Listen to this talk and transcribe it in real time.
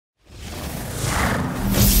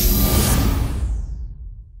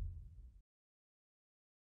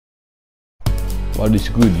What is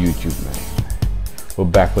good, YouTube, man? We're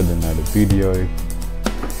back with another video,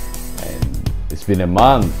 and it's been a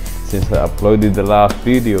month since I uploaded the last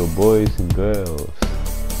video, boys and girls.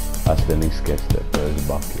 That's the next sketch that first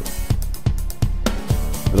bucket.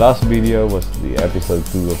 The last video was the episode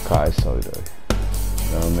 2 of Sotto.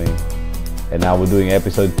 You know what I mean? And now we're doing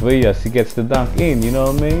episode 3 as he gets the dunk in, you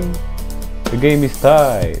know what I mean? The game is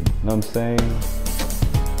tied, you know what I'm saying?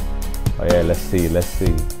 Oh yeah, let's see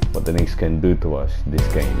what the Knicks can do to us this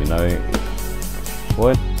game, you know?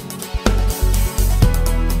 What?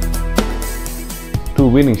 2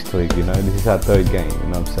 winning streak, you know? This is our 3rd game, you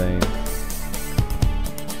know what I'm saying?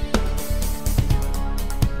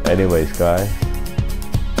 Anyways, guys,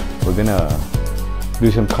 we're gonna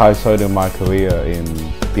do some Sotto in my career in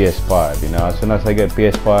PS5, you know? As soon as I get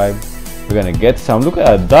PS5, we're gonna get some. Look at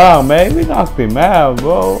that dunk, man. We knocked him out,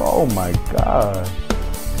 bro. Oh my god.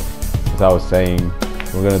 As I was saying,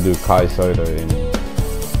 we're gonna do Sotto in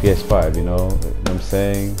PS5, you know what I'm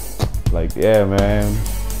saying? Like, yeah, man,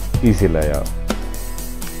 easy layup.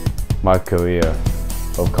 My career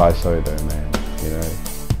of Sotto, man, you know.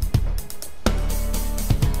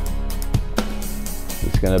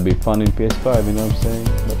 It's gonna be fun in PS5, you know what I'm saying?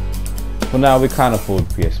 But for now, we can't afford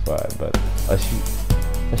PS5, but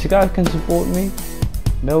as you guys can support me, you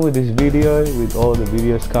know, with this video, with all the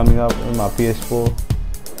videos coming up on my PS4,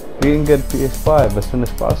 we can get PS5 as soon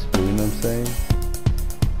as possible, you know what I'm saying?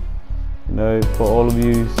 You know, for all of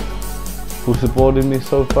you who supported me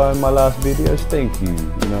so far in my last videos, thank you, you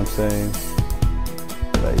know what I'm saying?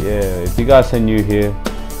 But yeah, if you guys are new here,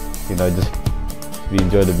 you know, just if you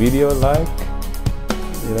enjoy the video, like,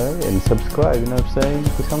 you know, and subscribe, you know what I'm saying?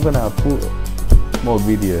 Because I'm gonna put more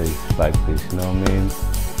videos like this, you know what I mean?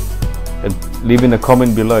 And leave in a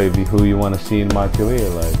comment below who you want to see in my career.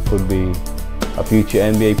 Like, could be a future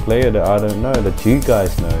NBA player that I don't know, that you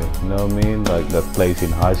guys know, you know what I mean? Like, that plays in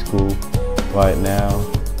high school right now,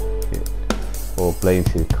 or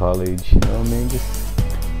plays in college, you know what I mean? Just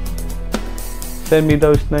send me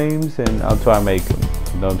those names and I'll try and make them,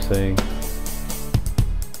 you know what I'm saying?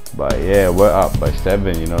 But yeah, we're up by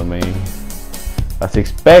 7, you know what I mean? As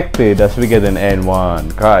expected, as we get an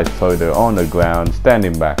N1, Sotto on the ground,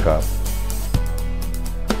 standing back up.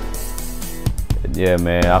 And yeah,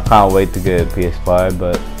 man, I can't wait to get a PS5,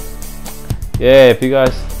 but yeah, if you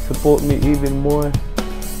guys support me even more,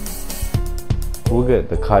 we'll get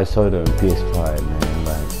the Sotto and PS5, man.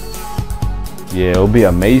 Like, yeah, it'll be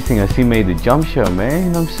amazing as he made the jump shot, man, you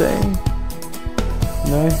know what I'm saying?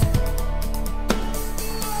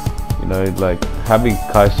 You know, like, having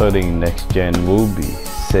Sotto in next gen will be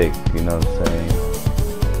sick, you know what I'm saying?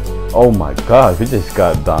 Oh my gosh, we just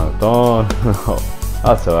got dunked on.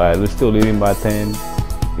 That's alright, we're still leading by 10.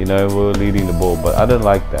 You know, we're leading the ball, but I don't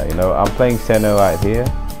like that, you know? I'm playing center right here.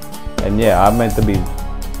 And yeah, I'm meant to be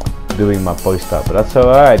doing my post up, but that's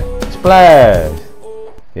alright. Splash!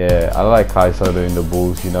 Yeah, I like Sotto in the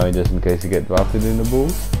Bulls, you know, just in case you get drafted in the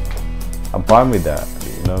Bulls. I'm fine with that,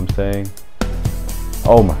 you know what I'm saying?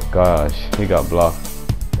 Oh my gosh, he got blocked.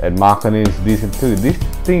 And Markkanen is decent too. This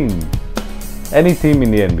team, any team in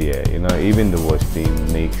the NBA, you know, even the worst team,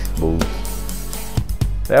 Knicks, Bulls,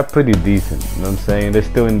 they're pretty decent, you know what I'm saying? They're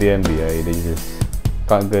still in the NBA, they just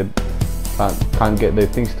can't get their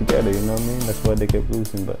things together, you know what I mean? That's why they keep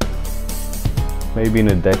losing, but maybe in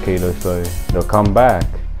a decade or so, they'll come back.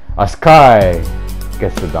 As Kai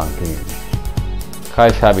gets the dunk in.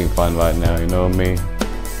 Kai's having fun right now, you know what I mean?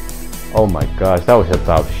 Oh my gosh, that was a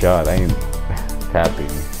tough shot. I ain't tapping.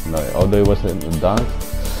 No, although it wasn't a dunk,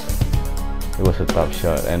 it was a tough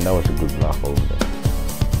shot, and that was a good block over there.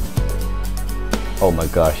 Oh my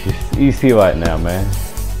gosh, it's easy right now, man.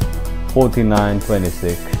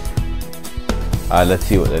 49-26. Alright, let's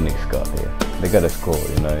see what the Knicks got here. They gotta score,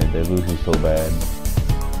 you know, they're losing so bad.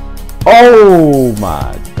 Oh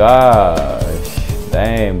my gosh.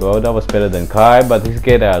 Damn, bro, that was better than Kai, but let's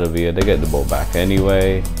get out of here. They get the ball back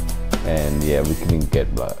anyway. And yeah, we can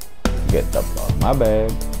get the block. My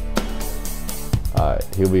bad. Alright,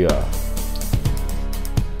 here we are.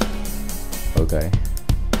 Okay.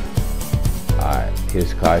 Alright,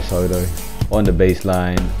 here's Sotto on the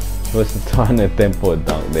baseline. It was a ton of tempo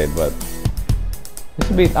dunk there, but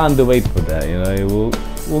it's a bit underweight for that, you know.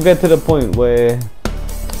 We'll get to the point where,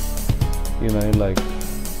 you know, like,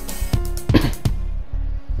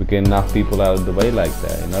 we can knock people out of the way like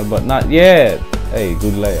that, you know, but not yet. Hey,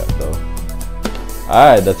 good layup though.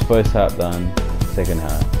 Alright, that's first half done. Second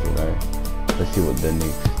half, you know. Let's see what the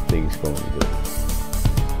next thing's going to do.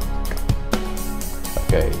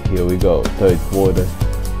 Okay, here we go. 3rd quarter.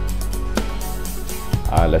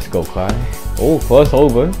 Alright, let's go, Kai. Oh, first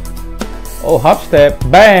over. Oh, hop step,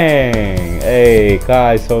 bang! Hey,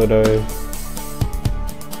 Kai Sotto.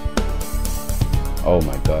 Oh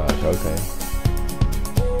my gosh, okay.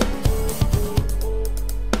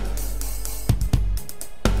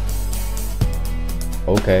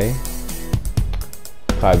 Okay.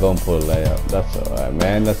 Kai gonna pull a layup. That's alright,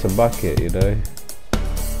 man. That's a bucket, you know.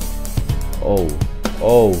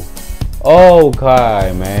 Oh,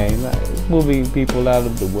 Kai, man. Like, moving people out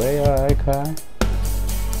of the way, alright, Kai.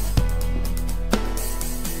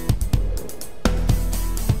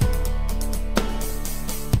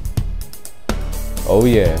 Oh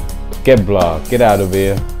yeah, get blocked, get out of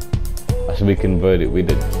here. As we convert it with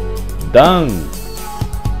a dunk.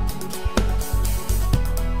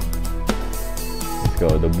 Let's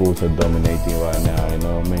go, the Bulls are dominating right now, you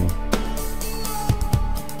know what I mean?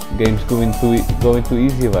 Game's going too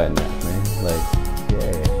easy right now, man. Like,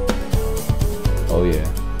 yeah. Oh yeah.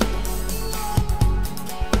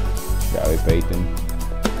 Gary Payton.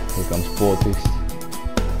 Here comes Portis.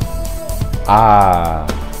 Ah.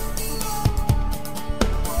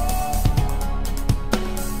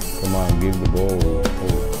 Come on, give the ball.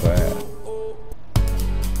 Oh crap.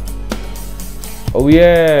 Oh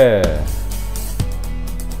yeah.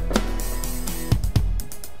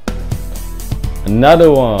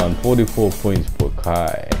 Another one. 44 points for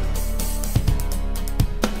Kai.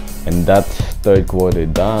 And that's third quarter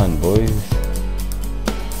done, boys.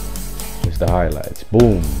 Here's the highlights.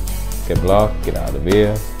 Boom. Get blocked. Get out of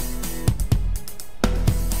here.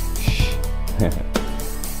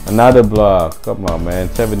 Another block. Come on, man.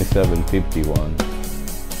 77-51.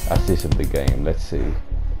 Assist of the game. Let's see.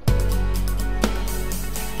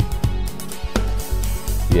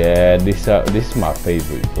 Yeah, this is my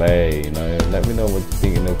favorite play. You know, let me know what you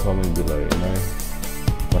think in the comment below. You know,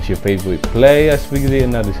 what's your favorite play? As we did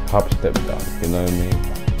another hop step dunk. You know what I mean?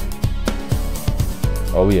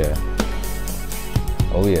 Oh yeah.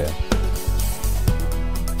 Oh yeah.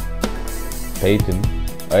 Payton.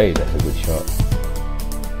 Hey, that's a good shot.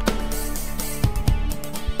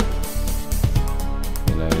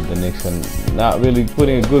 The next one, not really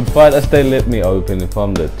putting a good fight as they let me open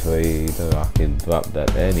from the three. So I can drop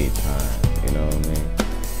that anytime, you know what I mean?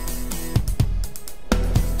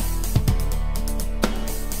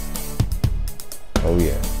 Oh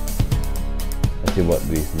yeah. Let's see what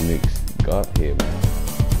these Knicks got here, man.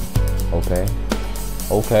 Okay.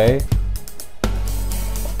 Okay.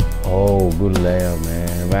 Oh, good layup,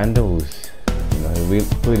 man. Randall's, you know, really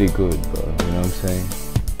pretty good, bro. You know what I'm saying?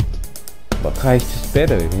 But Kai's just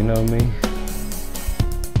better, you know what I mean?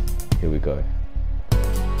 Here we go.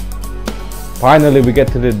 Finally we get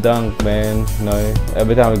to the dunk, man. You know,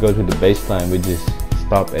 every time we go to the baseline we just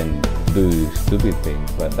stop and do stupid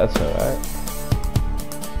things, but that's alright.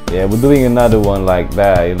 Yeah, we're doing another one like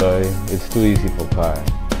that, you know. It's too easy for Kai.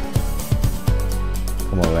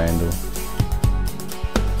 Come on, Randall.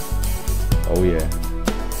 Oh yeah.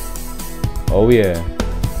 Oh yeah.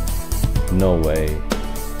 No way.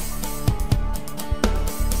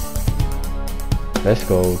 Let's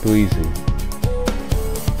go, too easy.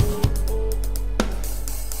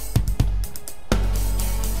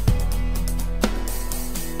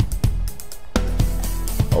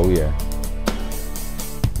 Oh yeah.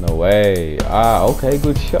 No way. Ah, okay,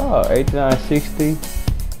 good shot. 89-60.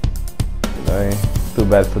 You know, too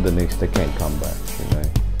bad for the Knicks, they can't come back, you know.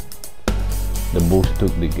 The Bulls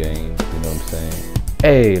took the game, you know what I'm saying?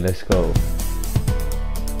 Hey, let's go.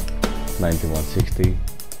 91-60.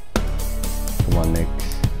 Come on, Knicks.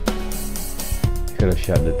 Could have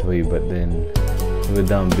shot the three, but then they were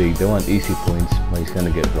down big. They want easy points, but he's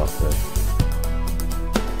gonna get blocked there.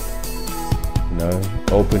 You know,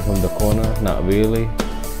 open from the corner, not really.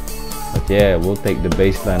 But yeah, we'll take the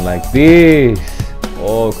baseline like this.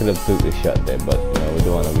 Oh, could have took the shot there, but you know, we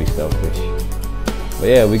don't want to be selfish. But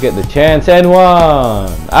yeah, we get the chance and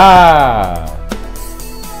one. Ah!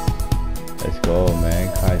 Let's go,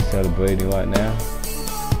 man. Kai's celebrating right now.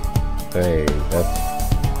 Hey,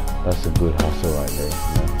 that's a good hustle right there,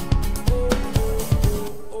 you know?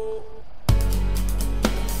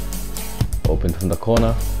 Open from the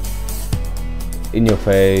corner. In your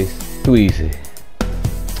face. Too easy.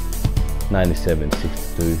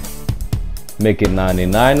 97-62. Make it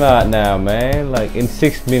 99 right now, man. Like in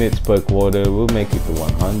 6 minutes per quarter, we'll make it to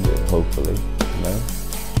 100, hopefully, you know?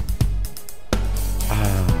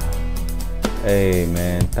 Hey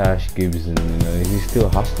man, Tash Gibson, you know, he's still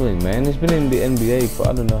hustling, man. He's been in the NBA for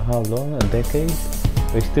I don't know how long, a decade.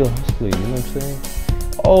 But he's still hustling, you know what I'm saying?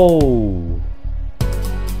 Oh,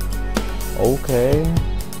 okay.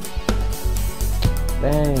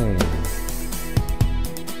 Dang.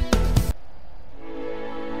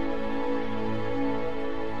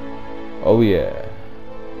 Oh yeah.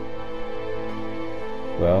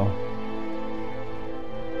 Well,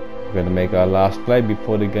 we're gonna make our last play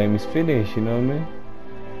before the game is finished, you know what I mean?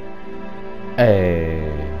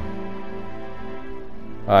 Hey.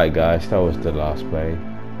 Alright guys, that was the last play.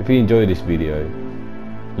 If you enjoyed this video,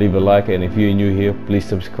 leave a like, and if you're new here, please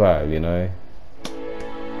subscribe, you know.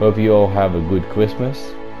 Hope you all have a good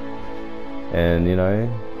Christmas, and you know,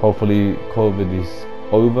 hopefully COVID is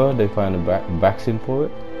over, they find a vaccine for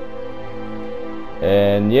it.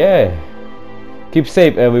 And yeah, keep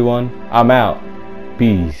safe everyone. I'm out.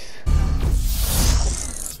 Peace.